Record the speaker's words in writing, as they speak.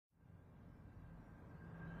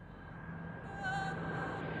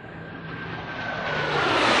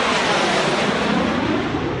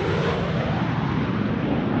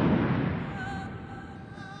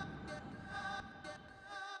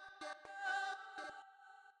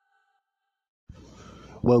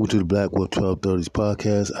Welcome to the Black Wolf 1230s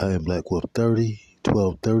podcast. I am Black Wolf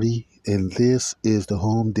 1230, and this is the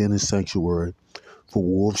home den and sanctuary for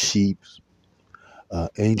wolves, sheep,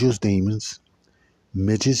 angels, demons,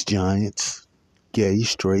 midgets, giants, gay,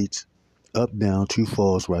 straights, up, down, true,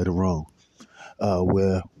 false, right, or wrong,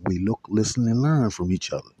 where we look, listen, and learn from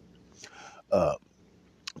each other.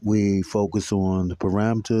 We focus on the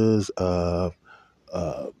parameters of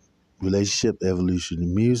relationship, evolution,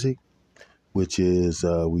 and music, which is,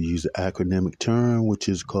 we use an acronymic term, which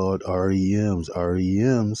is called REMs.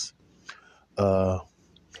 REMs are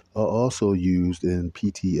also used in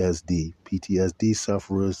PTSD. PTSD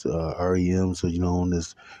sufferers, REMs are known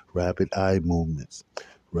as rapid eye movements.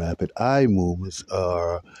 Rapid eye movements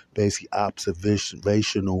are basically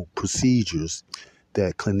observational procedures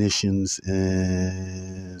that clinicians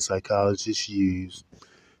and psychologists use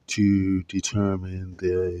to determine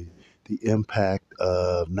the impact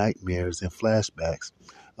of nightmares and flashbacks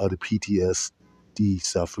of the PTSD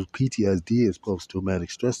sufferers. PTSD is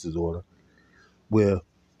post-traumatic stress disorder, where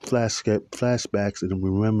flashbacks and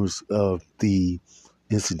remembrance of the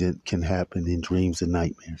incident can happen in dreams and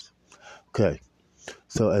nightmares. Okay,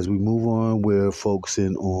 so as we move on, we're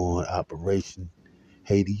focusing on Operation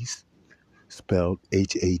Hades, spelled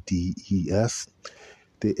Hades.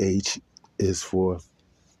 The H is for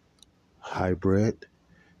hybrid.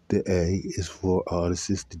 The A is for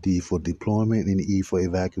artists, the D for deployment, and the E for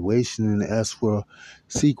evacuation, and the S for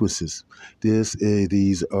sequences.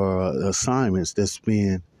 These are assignments that's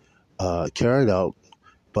being carried out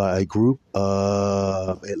by a group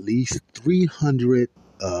of at least 300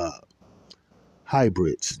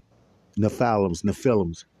 hybrids,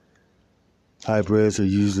 Nephilims. Hybrids are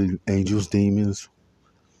usually angels, demons,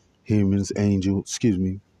 humans, humans,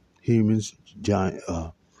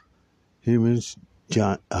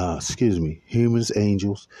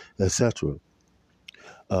 angels, etc.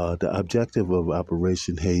 The objective of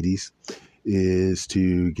Operation Hades is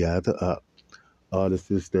to gather up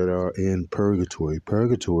artists that are in purgatory.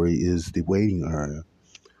 Purgatory is the waiting area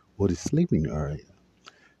or the sleeping area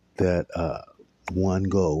that one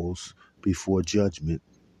goes before judgment.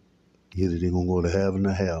 Either they're going to go to heaven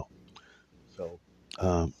or hell. So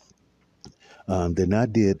they're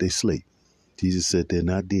not dead, they sleep. Jesus said they're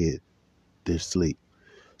not dead, they're asleep.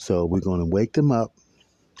 So we're going to wake them up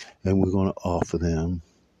and we're going to offer them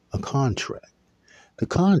a contract. The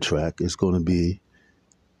contract is going to be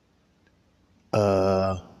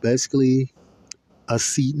basically a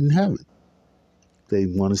seat in heaven. They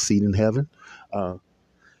want a seat in heaven.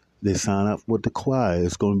 They sign up with the choir.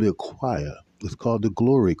 It's going to be a choir. It's called the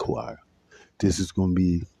Glory Choir. This is going to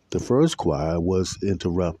be the first choir was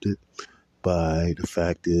interrupted by the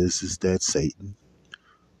fact is that Satan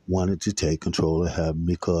wanted to take control of heaven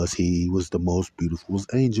because he was the most beautiful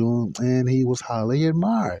angel and he was highly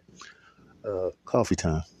admired. Coffee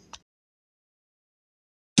time.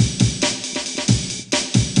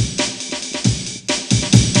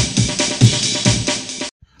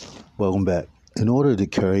 Welcome back. In order to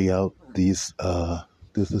carry out this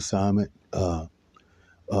assignment,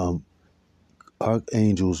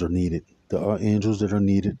 archangels are needed. The archangels that are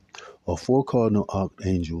needed are 4 cardinal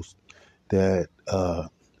archangels that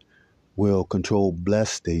will control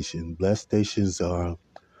blessed stations. Blessed stations are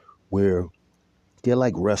where they're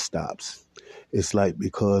like rest stops. It's like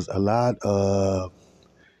because a lot of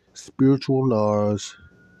spiritual laws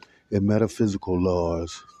and metaphysical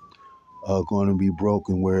laws are going to be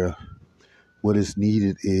broken, where what is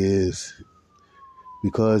needed is,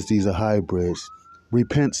 because these are hybrids,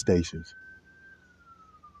 repent stations,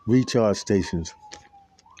 recharge stations.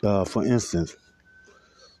 For instance,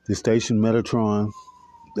 the station Metatron,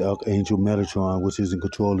 the Archangel Metatron, which is in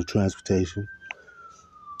control of transportation,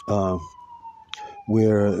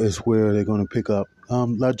 where they're going to pick up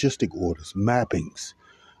logistic orders, mappings,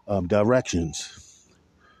 directions,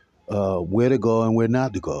 where to go and where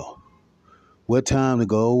not to go, what time to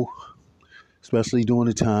go, especially during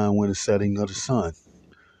the time when the setting of the sun.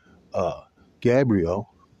 Gabriel,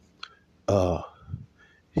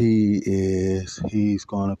 he's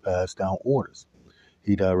going to pass down orders.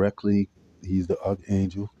 He's the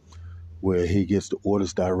archangel where he gets the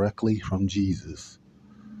orders directly from Jesus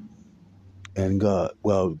and God.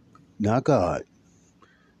 Well, not God,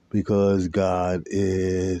 because God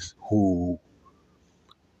is who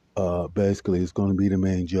basically is going to be the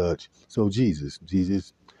main judge. So Jesus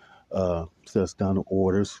sets down the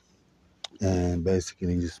orders and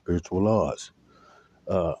basically the spiritual laws.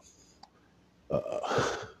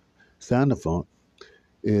 Sandalphon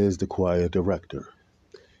is the choir director.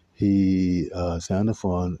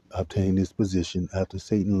 Sandalphon obtained his position after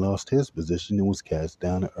Satan lost his position and was cast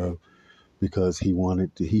down to earth because he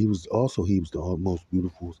was the most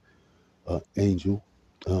beautiful angel.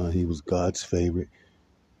 He was God's favorite.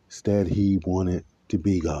 Instead, he wanted to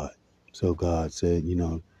be God. So God said,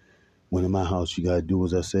 when in my house, you got to do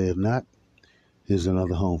as I say. If not, here's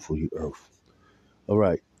another home for you, earth. All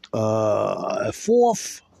right.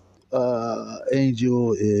 Fourth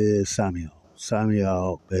angel is Samuel.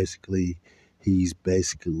 Samuel, he's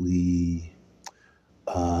basically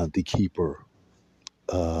the keeper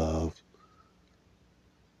of,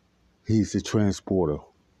 he's the transporter.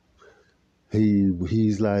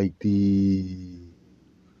 He's like the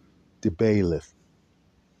bailiff.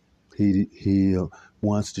 He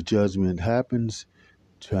once the judgment happens,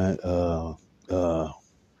 uh,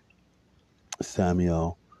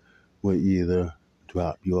 Samuel will either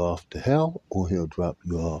drop you off to hell or he'll drop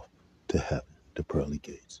you off to heaven, the pearly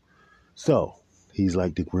gates. So he's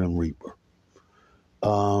like the Grim Reaper.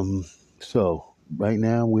 So right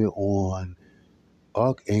now we're on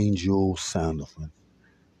Archangel Sandalphon.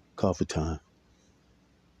 Coffee time.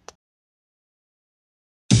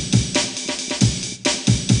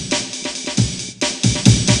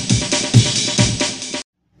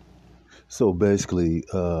 So basically,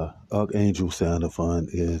 Archangel Sandalphon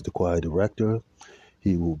is the choir director.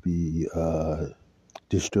 He will be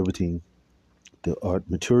distributing the art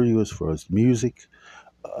materials for his music,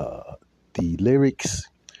 the lyrics.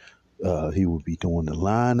 He will be doing the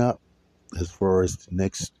lineup as far as the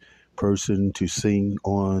next person to sing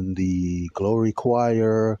on the glory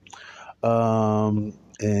choir. And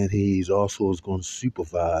he's also is going to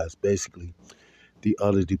supervise basically the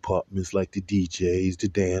other departments like the DJs, the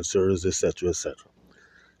dancers, etc., etc.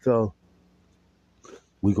 So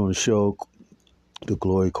we're going to show the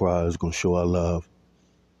glory choir is going to show our love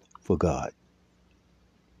for God,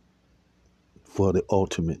 for the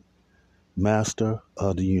ultimate master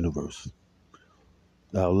of the universe.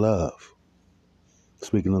 Our love.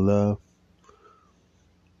 Speaking of love,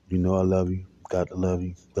 you know I love you. Got to love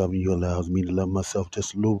you. Loving you allows me to love myself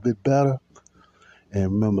just a little bit better.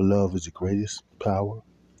 And remember, love is the greatest power,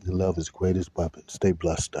 and love is the greatest weapon. Stay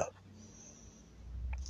blessed up.